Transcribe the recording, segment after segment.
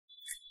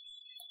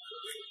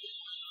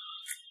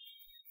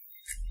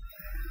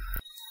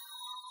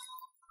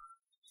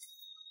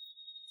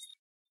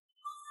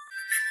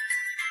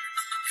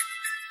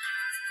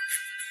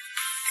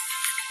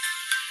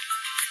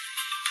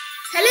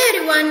Hello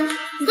everyone,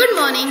 good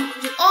morning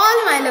to all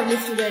my lovely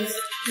students.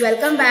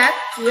 Welcome back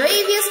to your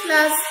EVS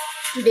class.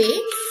 Today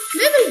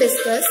we will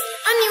discuss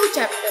a new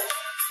chapter,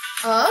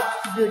 a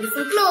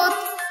beautiful cloth.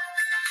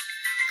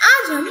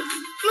 आज हम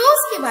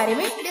clothes के बारे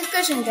में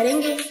discussion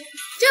करेंगे।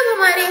 जब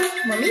हमारे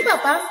mummy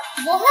papa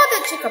बहुत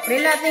अच्छे कपड़े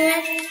लाते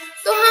हैं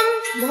तो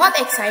हम बहुत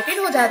एक्साइटेड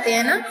हो जाते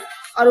हैं ना,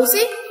 और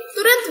उसे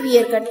तुरंत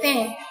वियर करते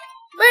हैं।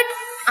 बट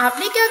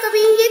आपने क्या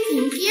कभी ये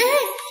थिंक किया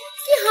है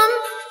कि हम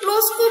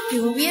क्लोथ्स को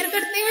क्यों वियर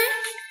करते हैं?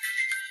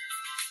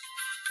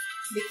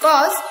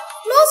 Because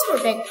clothes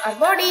protect our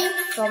body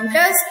from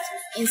dust,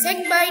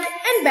 insect bite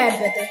and bad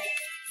weather.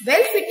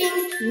 Well-fitting,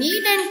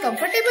 neat and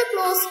comfortable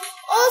clothes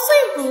also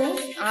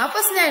improve our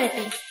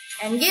personality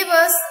and give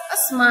us a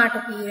smart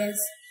appearance.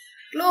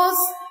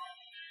 Clothes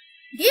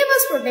give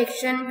us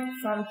protection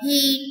from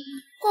heat,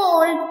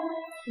 cold,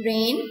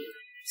 rain,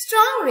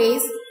 strong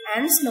rays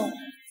and snow.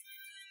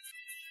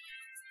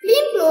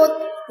 Clean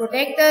clothes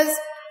protect us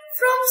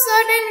from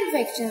certain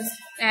infections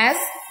as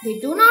they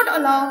do not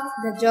allow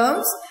the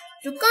germs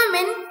to come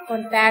in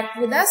contact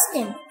with our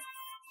skin.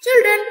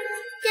 Children,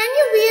 can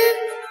you wear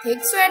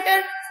thick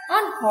sweater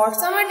on hot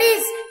summer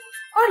days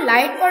or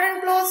light cotton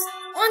clothes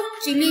on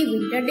chilly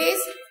winter days?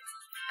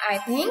 I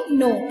think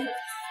no.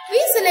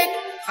 We select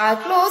our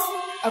clothes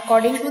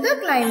according to the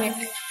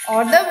climate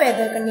or the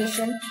weather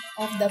condition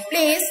of the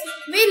place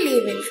we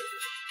live in.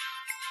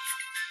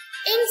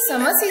 In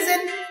summer season,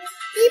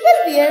 people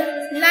wear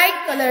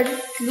light colored,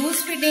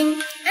 loose fitting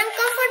and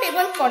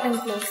comfortable cotton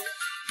clothes.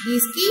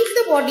 These keep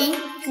the body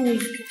cool.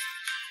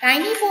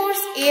 Tiny pores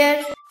air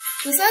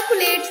to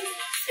circulate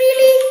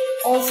freely,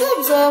 also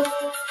absorb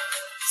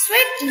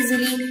sweat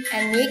easily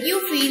and make you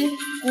feel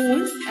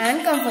cool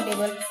and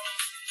comfortable.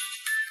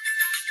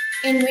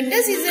 In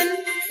winter season,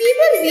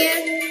 people wear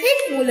thick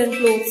woolen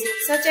clothes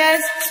such as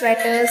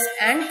sweaters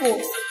and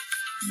coats.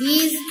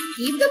 These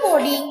keep the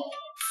body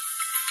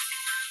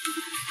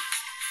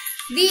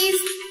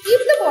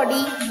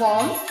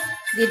warm.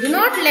 They do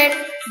not let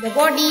the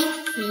body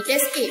heat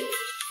escape.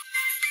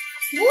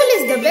 Wool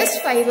is the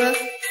best fiber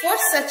for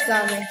such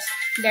garments.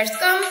 Let's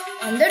come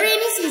on the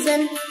rainy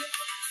season.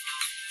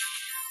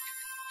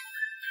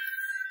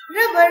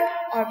 Rubber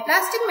or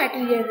plastic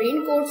material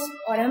raincoats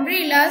or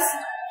umbrellas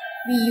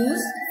we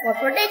use for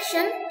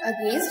protection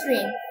against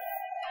rain.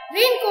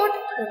 Raincoat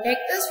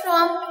protects us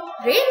from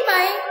rain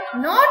by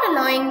not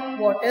allowing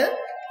water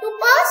to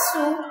pass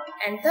through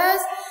and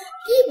thus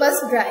keep us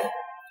dry.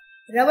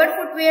 Rubber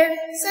footwear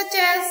such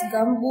as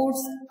gum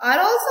boots are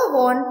also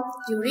worn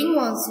during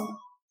monsoon.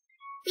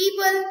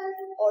 People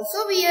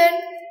also wear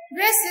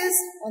dresses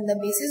on the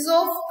basis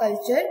of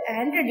culture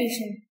and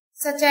tradition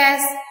such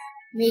as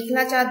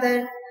mekhla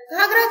chadar,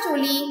 ghagra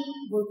choli,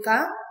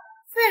 burqa,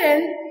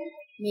 farran.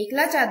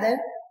 Mekhla chadar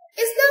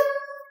is the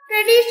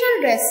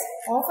traditional dress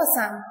of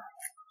Assam.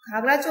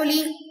 Ghagra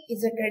choli is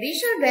the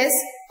traditional dress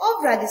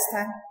of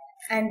Rajasthan,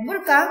 and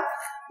burqa,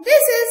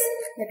 this is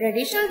the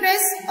traditional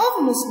dress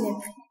of Muslim,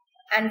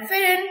 and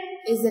farran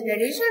is the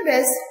traditional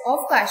dress of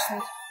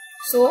Kashmir.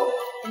 So,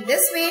 in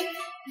this way,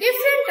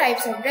 different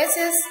types of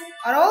dresses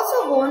are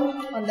also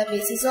worn on the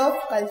basis of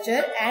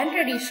culture and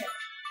tradition.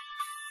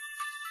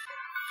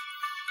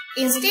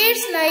 In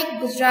states like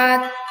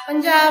Gujarat,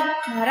 Punjab,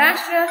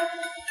 Maharashtra,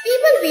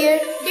 people wear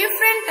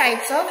different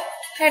types of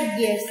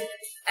headgears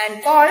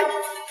and called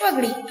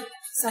pagdi,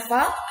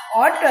 safa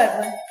or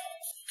turban.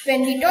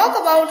 When we talk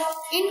about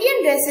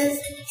Indian dresses,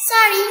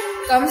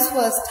 sari comes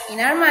first in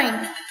our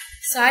mind.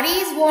 Sari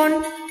is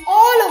worn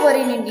all over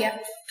in India,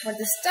 but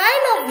the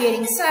style of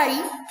wearing sari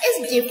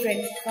is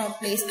different from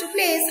place to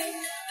place.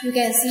 You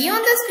can see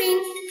on the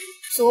screen.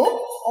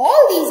 So,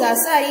 all these are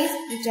saris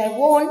which are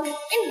worn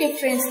in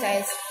different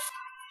styles.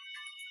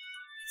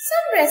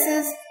 Some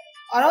dresses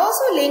are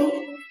also linked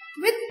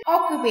with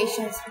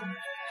occupations.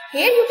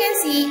 Here you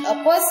can see a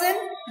person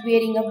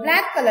wearing a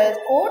black colored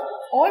coat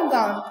or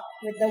gown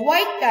with a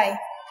white tie.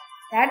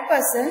 That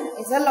person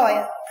is a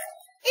lawyer.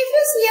 If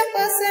you see a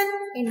person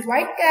in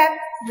white cap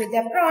with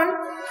apron,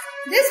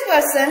 this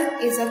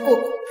person is a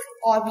cook,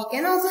 or we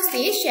can also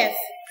say chef.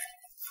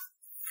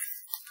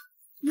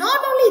 Not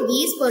only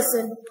these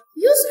persons,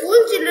 you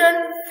school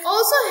children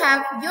also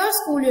have your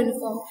school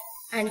uniform,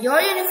 and your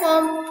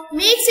uniform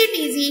makes it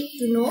easy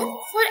to know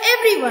for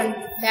everyone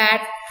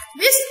that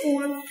which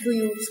school do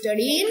you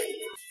study in.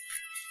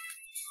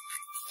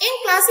 In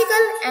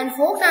classical and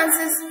folk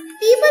dances,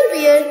 people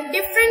wear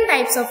different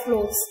types of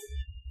clothes,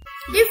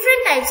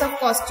 different types of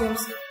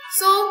costumes.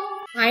 So,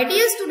 my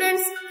dear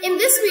students, in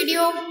this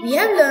video, we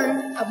have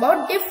learned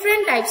about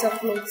different types of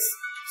clothes.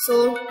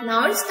 So,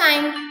 now it's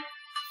time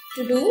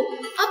to do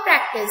a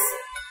practice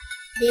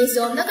based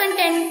on the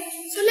content.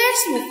 So,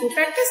 let's move to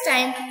practice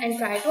time and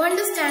try to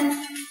understand.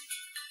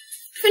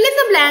 Fill in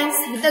the blanks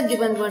with the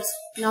given words.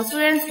 Now,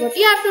 students, what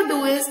you have to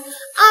do is,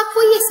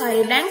 आपको ये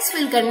सारे blanks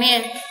fill करने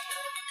हैं.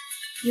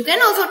 You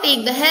can also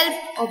take the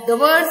help of the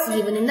words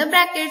given in the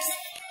brackets.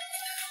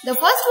 The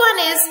first one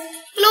is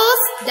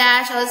clothes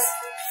dash us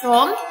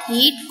from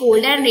heat,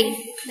 cold and rain.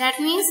 That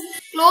means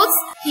clothes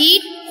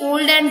heat,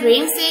 cold and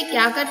rain से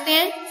क्या करते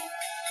हैं?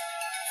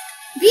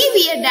 We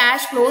wear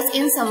dash clothes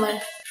in summer.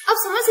 अब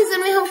summer season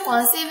में हम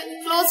कौन से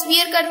clothes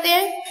wear करते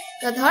हैं?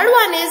 The third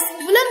one is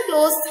woolen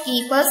clothes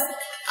keep us.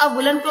 अब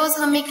woolen clothes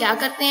हमें क्या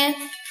करते हैं?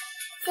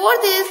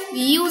 Fourth is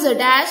we use a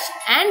dash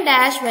and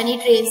dash when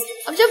it rains.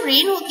 अब जब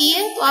रेन होती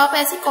है तो आप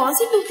ऐसी कौन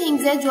सी 2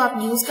 things है जो आप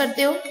यूज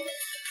करते हो?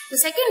 The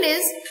second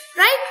is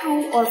write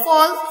true or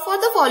false for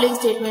the following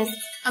statements.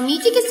 अब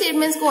नीचे के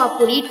स्टेटमेंट्स को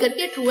आपको रीड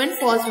करके ट्रू एंड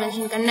फॉल्स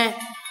मेंशन करना है.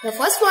 The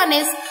first one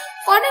is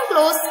cotton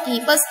clothes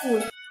keep us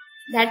cool.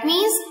 That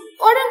means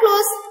cotton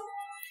clothes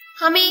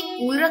हमें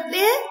cool रखते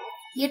हैं.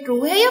 ये ट्रू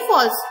है या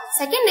false?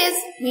 Second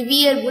is we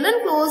wear woolen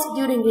clothes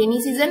during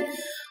rainy season.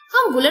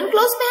 हम woolen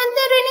clothes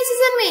पहनते हैं रेनी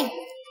सीजन में.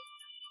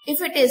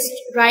 If it is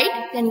right,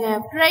 then you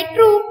have to write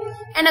true.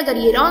 And अगर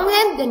ये wrong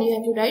है, then you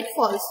have to write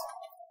false.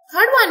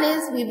 Third one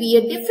is we wear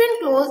different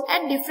clothes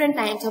at different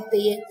times of the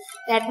year.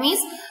 That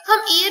means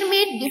हम year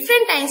में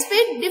different times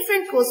पे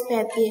different clothes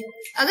पहनते हैं.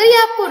 अगर ये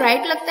आपको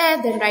right लगता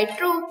है, then write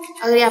true.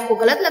 अगर ये आपको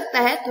गलत लगता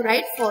है, तो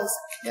write false.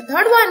 The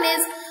third one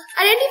is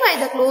identify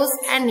the clothes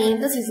and name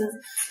the seasons.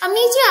 अब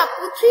नीचे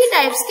आपको 3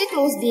 types के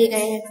clothes दिए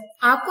गए हैं.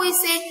 आपको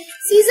इसे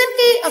सीजन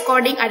के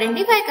अकॉर्डिंग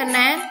आइडेंटिफाई करना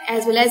है,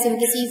 एज वेल एज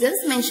इनके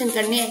सीजन्स मेंशन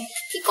करने हैं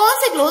कि कौन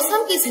से क्लोथ्स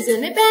हम किस सीजन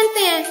में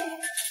पहनते हैं.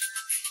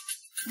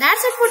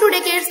 That's it for today,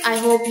 kids. I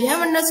hope you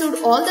have understood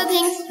all the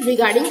things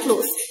regarding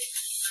clothes.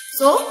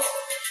 So,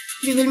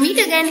 we will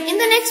meet again in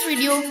the next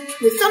video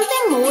with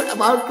something more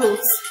about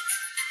clothes.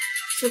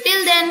 So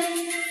till then,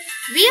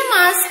 wear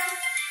mask,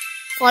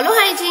 follow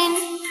hygiene,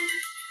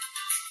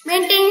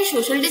 maintain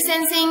social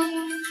distancing.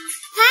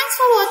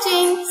 Thanks for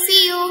watching.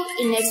 See you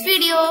in next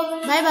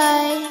video. Bye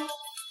bye.